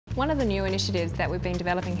One of the new initiatives that we've been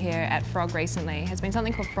developing here at Frog recently has been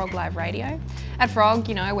something called Frog Live Radio. At Frog,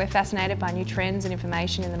 we're fascinated by new trends and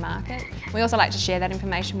information in the market. We also like to share that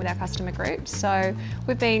information with our customer groups. So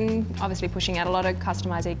we've been obviously pushing out a lot of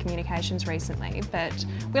customised e-communications recently, but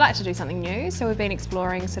we like to do something new. So we've been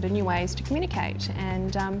exploring sort of new ways to communicate,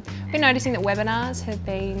 and we've been noticing that webinars have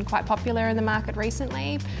been quite popular in the market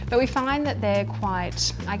recently, but we find that they're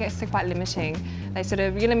quite limiting.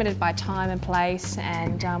 You're limited by time and place,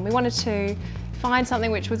 and we wanted to find something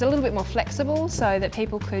which was a little bit more flexible so that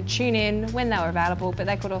people could tune in when they were available, but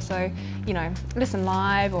they could also, listen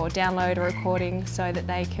live or download a recording so that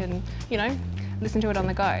they can, listen to it on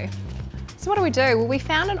the go. So what do we do? Well, we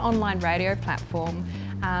found an online radio platform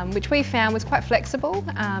which we found was quite flexible.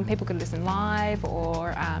 People could listen live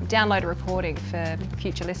or download a recording for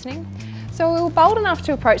future listening. So we were bold enough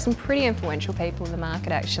to approach some pretty influential people in the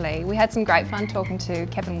market actually. We had some great fun talking to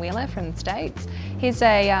Kevin Wheeler from the States. He's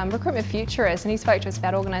a recruitment futurist, and he spoke to us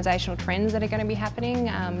about organisational trends that are going to be happening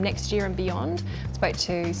next year and beyond. Spoke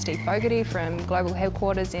to Steve Fogarty from Global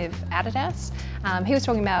Headquarters of Adidas. He was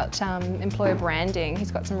talking about employer branding.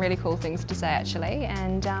 He's got some really cool things to say actually.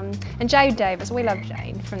 And Jade Davis, we love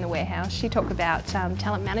Jade from The Warehouse. She talked about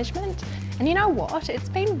talent management. And you know what? It's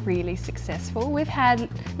been really successful. We've had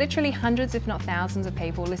literally hundreds, if not thousands of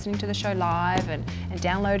people listening to the show live and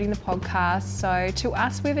downloading the podcast. So to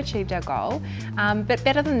us, we've achieved our goal. But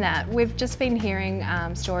better than that, we've just been hearing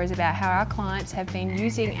stories about how our clients have been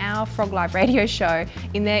using our Frog Live radio show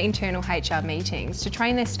in their internal HR meetings to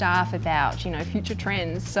train their staff about, future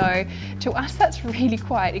trends. So to us, that's really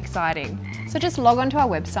quite exciting. So just log on to our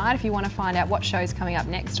website if you want to find out what show's coming up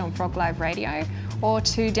next on Frog Live Radio, or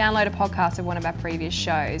to download a podcast of one of our previous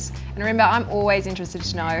shows. And remember, I'm always interested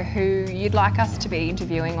to know who you'd like us to be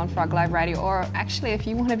interviewing on Frog Live Radio, or actually if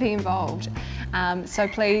you want to be involved. So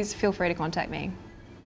please feel free to contact me.